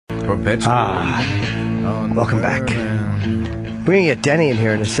Welcome back. We're going to get Denny in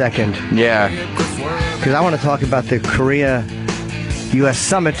here in a second. Yeah. Because I want to talk about the Korea-U.S.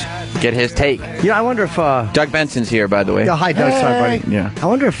 summit. Get his take. You know, I wonder if... Doug Benson's here, by the way. Yeah, hi, Doug. Sorry, buddy. Yeah. I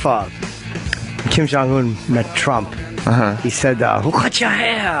wonder if Kim Jong-un met Trump. He said, who cut your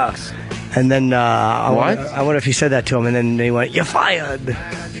hair? And then... I wonder if he said that to him, and then he went, you're fired.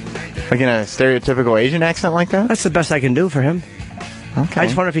 Like in a stereotypical Asian accent like that? That's the best I can do for him. Okay. I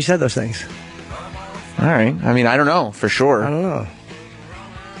just wonder if he said those things. All right. I mean, I don't know, for sure. I don't know.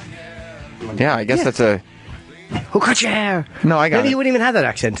 Yeah, I guess that's a... Who cut your hair? No, I got Maybe it. he wouldn't even have that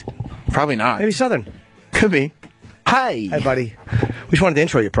accent. Probably not. Maybe Southern. Could be. Hi. Hi, buddy. We just wanted to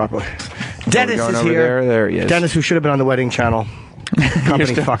intro you properly. Dennis is here. There he is. Dennis, who should have been on the Wedding Channel.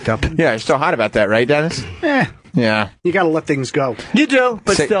 Company fucked up. Yeah, you're still hot about that, right, Dennis? Yeah. You got to let things go. You do,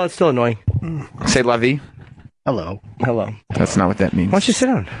 but it's still annoying. Say la vie. Hello. Hello. That's not what that means. Why don't you sit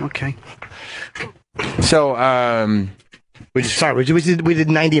down? Okay. So, we did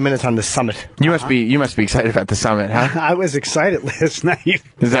 90 minutes on the summit. you must be excited about the summit, huh? I was excited last night.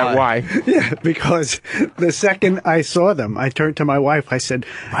 Is that why? Yeah, because the second I saw them, I turned to my wife. I said,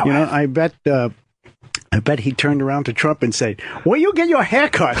 I bet he turned around to Trump and said, "Where you get your hair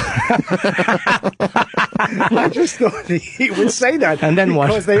cut?" I just thought he would say that. And then what?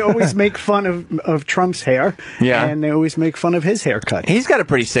 Because they always make fun of Trump's hair. Yeah. And they always make fun of his haircut. He's got a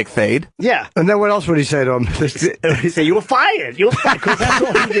pretty sick fade. Yeah. And then what else would he say to him? He said, "You were fired. You were fired." Because that's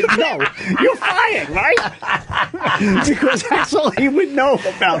all he didn't know. You're fired, right? Because that's all he would know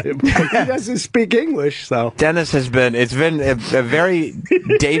about him. He doesn't speak English, so. Dennis it's been a very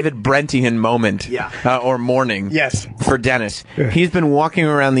David Brentian moment. Yeah. Or morning. Yes. For Dennis. He's been walking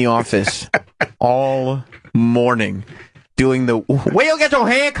around the office all morning doing the, where you get your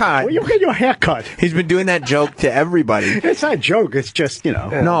hair cut? Where you get your hair cut? He's been doing that joke to everybody. It's not a joke. It's just,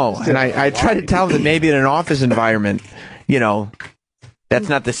 No, and I try to tell him that maybe in an office environment, that's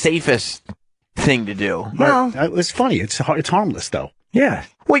not the safest thing to do. Well, it's funny. It's harmless, though. Yeah.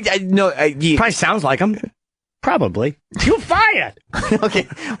 Wait, Probably sounds like him. Probably. You're fired. Okay.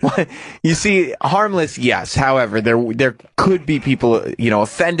 Well, you see, harmless, yes. However, there could be people,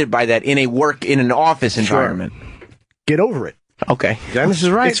 offended by that in an office environment. Get over it. Okay. Dennis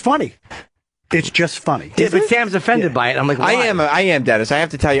is right. It's funny. It's just funny. Yeah, but Sam's offended by it. I'm like, why? I am, Dennis. I have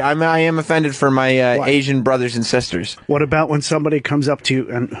to tell you, I am offended for my Asian brothers and sisters. What about when somebody comes up to you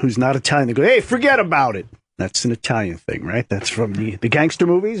and who's not Italian? They go, "Hey, forget about it." That's an Italian thing, right? That's from the gangster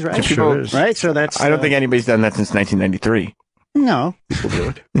movies, right? Sure is. Right? So that's... I don't think anybody's done that since 1993. No. People do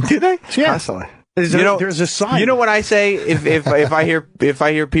it. Do they? Yeah. Constantly. There's a sign. You know what I say if I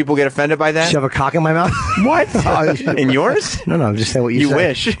hear people get offended by that? Shove a cock in my mouth? What? In yours? No, I'm just saying what you You said.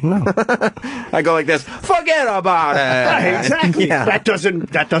 wish. No. I go like this. Forget about it. Exactly. Yeah.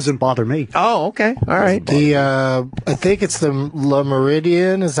 That doesn't bother me. Oh, okay. All right. I think it's the La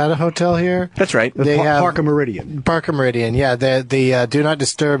Meridian. Is that a hotel here? That's right. They have Parker Meridian. Parker Meridian. Yeah, the do not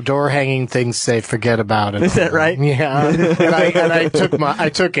disturb door hanging things say forget about it. Is that right? Yeah. and I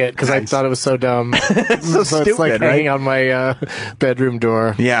took it because I thought it was so dumb. So it's like stupid, hanging right? on my bedroom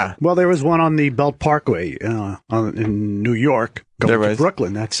door. Yeah. Well, there was one on the Belt Parkway in New York. There Going was. to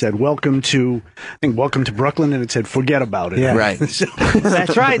Brooklyn that said welcome to Brooklyn, and it said forget about it. Yeah. Right. So,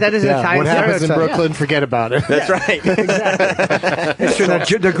 That's right. That is an Italian What happens in stereotype. Brooklyn, forget about it. That's right. exactly. It's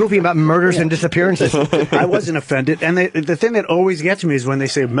true. They're goofy about murders and disappearances. I wasn't offended. And the thing that always gets me is when they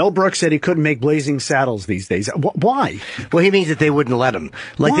say Mel Brooks said he couldn't make Blazing Saddles these days. Why? Well, he means that they wouldn't let him.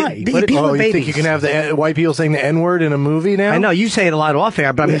 Like Why? People Oh, with you babies. think you can have the white people saying the N-word in a movie now? I know you say it a lot off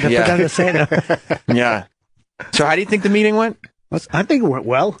air, but I mean, for them to say that. Yeah. So how do you think the meeting went? I think it went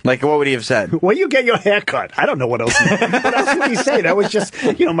well. Like, what would he have said? Well, you get your hair cut. I don't know what else. What else would he say? That was just,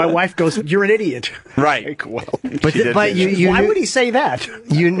 my wife goes, "You're an idiot." Right. Like, well, But you why knew, would he say that?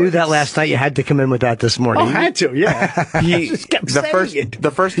 You knew that last night. You had to come in with that this morning. Oh, I had to, yeah. He, Just kept saying it.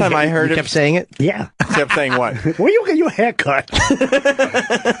 the first time I heard You it, kept saying it. Yeah. kept saying what? Well, you get your hair cut.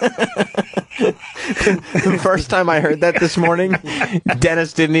 The first time I heard that this morning,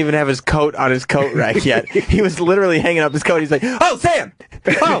 Dennis didn't even have his coat on his coat rack yet. He was literally hanging up his coat. He's like, "Oh, Sam!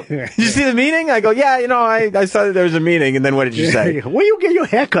 Oh, did you see the meeting?" I go, "Yeah, I saw that there was a meeting." And then what did you say? Well, you get your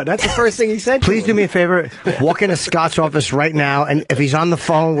hair cut. That's the first thing he said. Please do me a favor. Walk into Scott's office right now, and if he's on the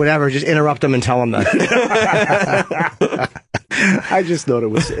phone, whatever, just interrupt him and tell him that. I just thought it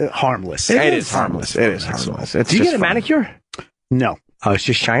was harmless. It is harmless. It is harmless. It's Do you just get a fun. manicure? No. Oh, it's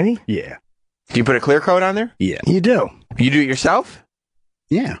just shiny? Yeah. Do you put a clear coat on there? Yeah. You do. You do it yourself?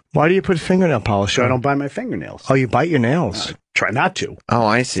 Yeah. Why do you put fingernail polish So I on? don't bite my fingernails. Oh, you bite your nails. Try not to. Oh,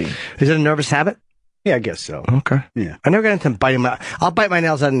 I see. Is it a nervous habit? Yeah, I guess so. Okay. Yeah. I never got into biting I'll bite my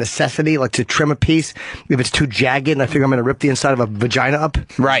nails out of necessity, like to trim a piece. If it's too jagged and I figure I'm going to rip the inside of a vagina up.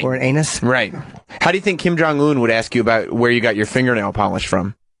 Right. Or an anus. Right. How do you think Kim Jong-un would ask you about where you got your fingernail polish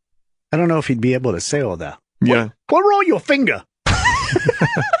from? I don't know if he'd be able to say all that. Yeah. What roll your finger?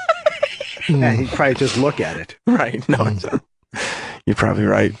 Yeah, he'd probably just look at it. Right. No, you're probably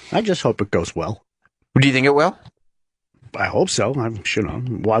right. I just hope it goes well. Do you think it will? I hope so. I'm sure.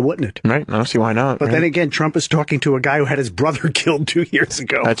 Why wouldn't it? Right. I don't see why not. But right? then again, Trump is talking to a guy who had his brother killed 2 years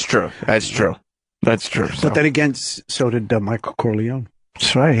ago. That's true. That's true. That's true. So. But then again, so did Michael Corleone.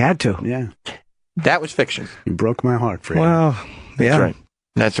 That's right, he had to. Yeah. That was fiction. He broke my heart for you. Well, yeah. That's right.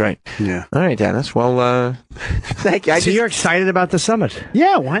 That's right. Yeah. All right, Dennis. Well, thank you. So you're excited about the summit?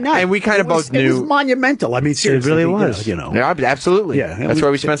 Yeah, why not? And we kind of both knew. It was monumental. I mean, seriously. really was. You know. Yeah, absolutely. Yeah. That's why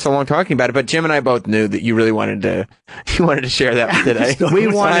we spent so long talking about it. But Jim and I both knew that you really wanted to share that today. We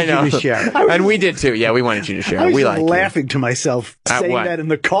wanted you to share it. And we did too. Yeah, we wanted you to share I it. was We just like laughing to myself saying what? that in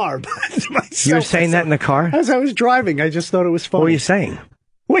the car. To myself. You were saying that in the car? As I was driving, I just thought it was funny. What were you saying?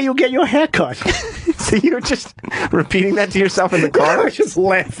 Where you get your hair cut? So you were just repeating that to yourself in the I car? was just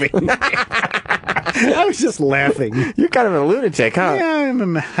laughing. I was just laughing. You're kind of a lunatic, huh? Yeah,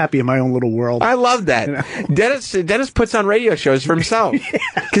 I'm happy in my own little world. I love that. Dennis puts on radio shows for himself.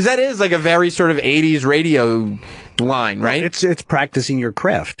 Because that is like a very sort of 80s radio line, right? It's practicing your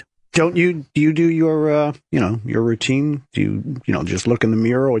craft. Do you do your your routine? Do you just look in the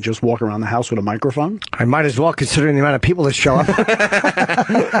mirror or just walk around the house with a microphone? I might as well, considering the amount of people that show up.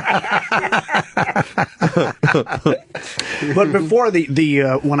 But before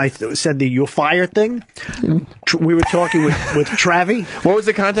the when I said you're fired thing, we were talking with Travi. What was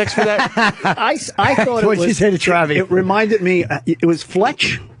the context for that? I thought What did you say to Travi? It reminded me. It was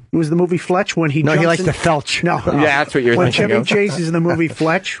Fletch. It was the movie Fletch when he. No, jumps he likes in, to felch. No, Yeah, that's what you're when thinking Chevy of. Chase is in the movie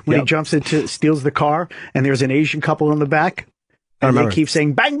Fletch when he jumps into steals the car and there's an Asian couple in the back. And they keep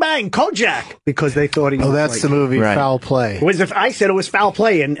saying "bang bang Kojak" because they thought he. Oh, was that's like, the movie Right. Foul Play. I said it was foul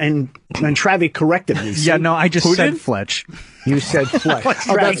play, and Travi corrected me. Yeah, no, I just said did? Fletch. You said Fletch.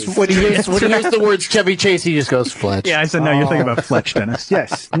 Oh, that's when he hears the words Chevy Chase, he just goes Fletch. Yeah, I said, no, you're thinking about Fletch, Dennis.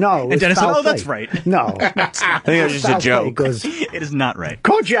 Yes. No. And it's Dennis said, foul oh, that's play. right. No. I think it was just a joke. Because It is not right.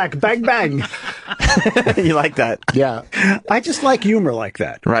 Kojak, bang bang. You like that? Yeah. I just like humor like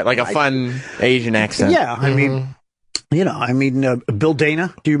that. Right, like a fun Asian accent. Yeah, I mean, Bill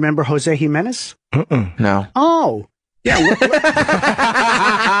Dana. Do you remember Jose Jimenez? No. Oh. Yeah.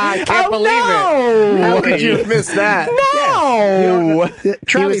 I can't believe it. How could you have missed that? No!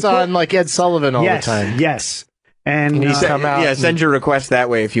 He was on like Ed Sullivan all the time. Yes. And He's come out. Yeah, send your request that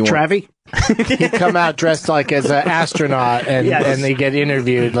way if you want. Travi? He'd come out dressed like as an astronaut, and Yes. and they get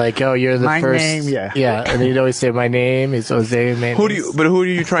interviewed like, "Oh, you're the My first." name, yeah. yeah, and he'd always say, "My name is Jose." Who are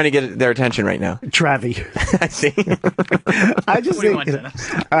you trying to get their attention right now? Travi. I see. I just What do you think want,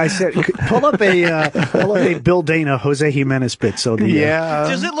 Dennis? I said pull up a Bill Dana Jose Jimenez bit so the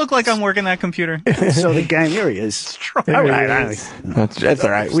Does it look like I'm working that computer? so the gang here he is. All right. That's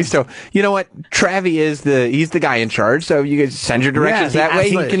all right. We still, you know what? Travi he's the guy in charge, so you can send your directions that way.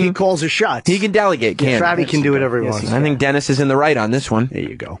 He calls the shots. He can delegate. Can't Travi can do whatever he Yes, wants. he I think Dennis is in the right on this one. There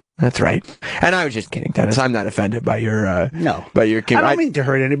you go. That's right. And I was just kidding, Dennis. I'm not offended by your No. by your. I don't mean to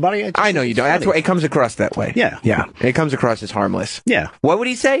hurt anybody. I know you don't. That's why it comes across that way. Yeah. Yeah. It comes across as harmless. Yeah. What would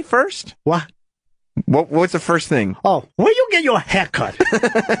he say first? What? What's the first thing? Oh, where you get your haircut?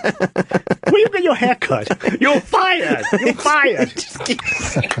 Where you get your haircut? You're fired. You're fired.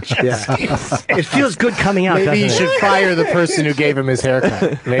 Yeah. It feels good coming out, Maybe you doesn't should it? fire the person who gave him his haircut.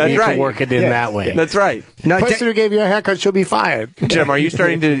 Maybe That's you right. could work it in that way. That's right. No, The person who gave you a haircut should be fired. Jim, are you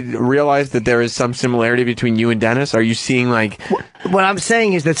starting to realize that there is some similarity between you and Dennis? Are you seeing like what I'm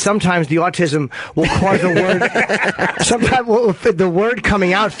saying is that sometimes the autism will cause a word. Sometimes the word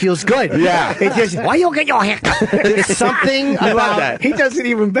coming out feels good. Yeah. It just, why you get your haircut? There's something about that. He does it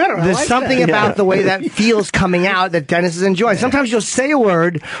even better. I There's like something that. about the way that feels coming out that Dennis is enjoying. Sometimes you'll say a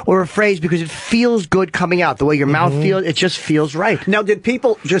word or a phrase because it feels good coming out. The way your mouth feels, it just feels right. Now, did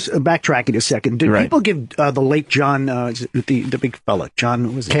people just backtracking a second? Did Right. people give the late John, the big fella, John?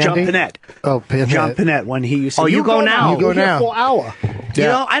 What was it? John Candy? Panette? Oh, Pinhead. John Panette when he used to. Oh, you go now. You go now. For hour. You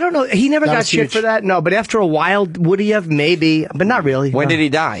know, I don't know. He never That got was shit huge. for that. No, but after a while, would he have? Maybe, but not really. when No. did he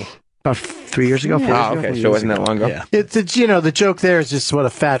die? About 3 years ago. 4 years Oh, ago. okay. So it wasn't that long ago. Yeah. It's the joke there is just what a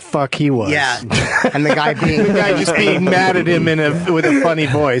fat fuck he was. Yeah, and the guy being The guy just being mad at him with a funny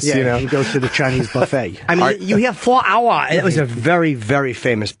voice, Yeah, you know. he goes to the Chinese buffet. I mean, you have 4 hour. It was a very, very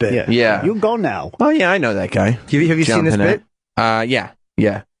famous bit. Yeah. You go now. Oh yeah, I know that guy. Have you John seen this Panette. bit? Yeah.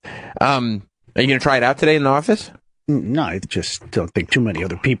 Are you gonna try it out today in the office? No, I just don't think too many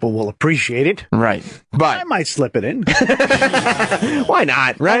other people will appreciate it. Right. I But might slip it in. why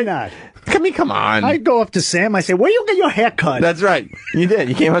not, right? Why not? Come on. I go up to Sam. I say, "Where you get your hair cut?" That's right. You did.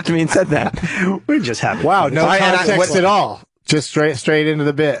 You came up to me and said that. We're just having Wow, fun. no I- and I- context what- at all. Just straight into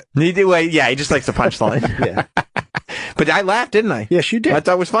the bit. He did, well, yeah, he just likes the punchline. Yeah. But I laughed, didn't I? Yes, you did. I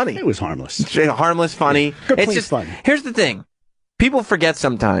thought it was funny. It was harmless. Harmless, funny. Good, It's clean just fun. Here's the thing: people forget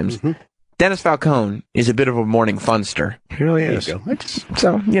sometimes. Dennis Falcone is a bit of a morning funster. He really There you is. go.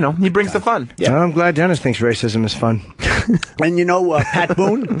 So, he brings the fun. I'm glad Dennis thinks racism is fun. And Pat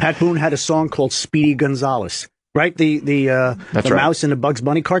Boone. Pat Boone had a song called Speedy Gonzales. Right? The That's right. mouse in the Bugs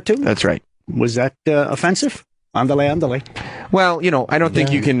Bunny cartoon. That's right. Was that offensive? Andale. Well, I don't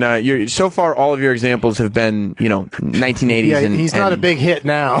think you can. So far, all of your examples have been, 1980s. Yeah, and he's not a big hit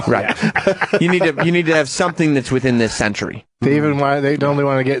now. Right. You need to have something that's within this century. They're trying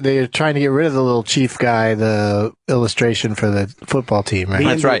to get rid of the little chief guy, the illustration for the football team, right?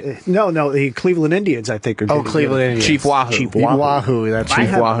 That's right. No, the Cleveland Indians, I think. Are Oh, getting Cleveland together. Indians. Chief Wahoo. Chief Wahoo. That's I Chief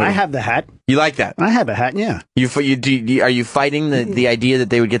have, Wahoo. I have the hat. You like that? I have a hat, yeah. Are you fighting the idea that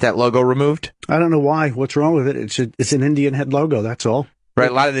they would get that logo removed? I don't know why. What's wrong with it? It's an Indian head logo, that's all. Right.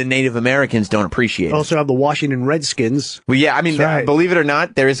 A lot of the Native Americans don't appreciate it. Also have the Washington Redskins. Well, yeah. I mean, That's right. believe it or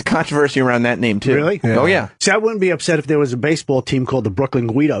not, there is a controversy around that name too. Really? Oh yeah. See, I wouldn't be upset if there was a baseball team called the Brooklyn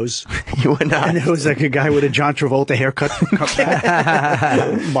Guidos, You would not. and it was like a guy with a John Travolta haircut.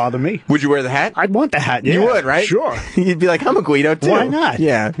 Wouldn't bother me. Would you wear the hat? I'd want the hat. Yeah. You would, right? Sure. You'd be like, I'm a Guido too. Why not?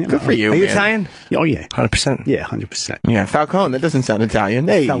 Yeah. You Good know. for you. Are you man. Italian? Oh yeah. 100%. Yeah, 100%. Yeah, Falcone. That doesn't sound Italian.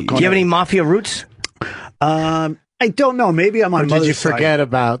 Hey. Falcone. Do you have any mafia roots? I don't know. Maybe I'm on Or did mother's you side. forget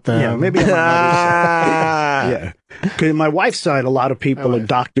about them? Yeah, maybe I'm on mother's Ah. side. Yeah. Because my wife's side, a lot of people are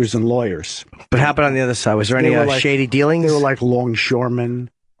doctors and lawyers. What happened on the other side? Was there They any were like- shady dealings? They were like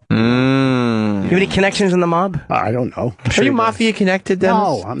longshoremen. Mm. You have any connections in the mob? I don't know. Are you mafia connected, Dennis?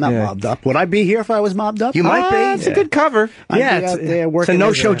 No, I'm not Yeah. mobbed up. Would I be here if I was mobbed up? You might be. It's a good cover. I'd Yeah, be it's, out there it's working a as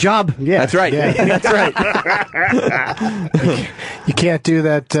no-show job. Yeah, That's right. That's right. You can't do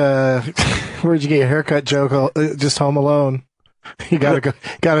that. Where'd you get your haircut joke? Just home alone. You gotta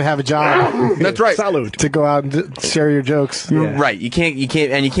have a job That's right. Salute. to go out and share your jokes. Yeah. Right. You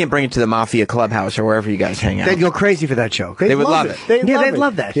can't bring it to the mafia clubhouse or wherever you guys hang out. They'd go crazy for that joke. They would love it. They'd They'd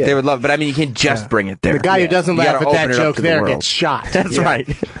love that. They would love, but I mean, you can't just bring it there. The guy who doesn't You laugh gotta at that open it up joke to the there world. gets shot. That's right.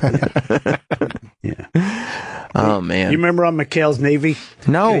 Yeah. Oh man. You remember on McHale's Navy?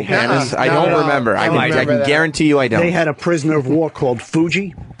 No, Dennis, I don't remember. I remember can that. guarantee you I don't. They had a prisoner of war called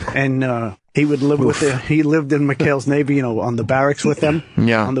Fuji, and he would live he lived in McHale's Navy, on the barracks with them,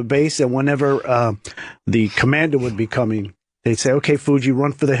 Yeah. on the base. And whenever the commander would be coming, they'd say, "Okay, Fuji,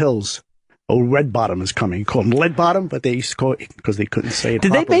 run for the hills." Oh, Red Bottom is coming. Call him Lead Bottom, but they used to call it because they couldn't say it.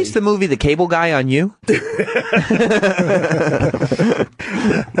 Did they properly. base the movie The Cable Guy on you?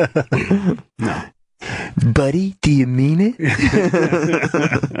 No. Buddy, do you mean it?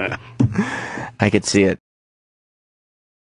 I could see it.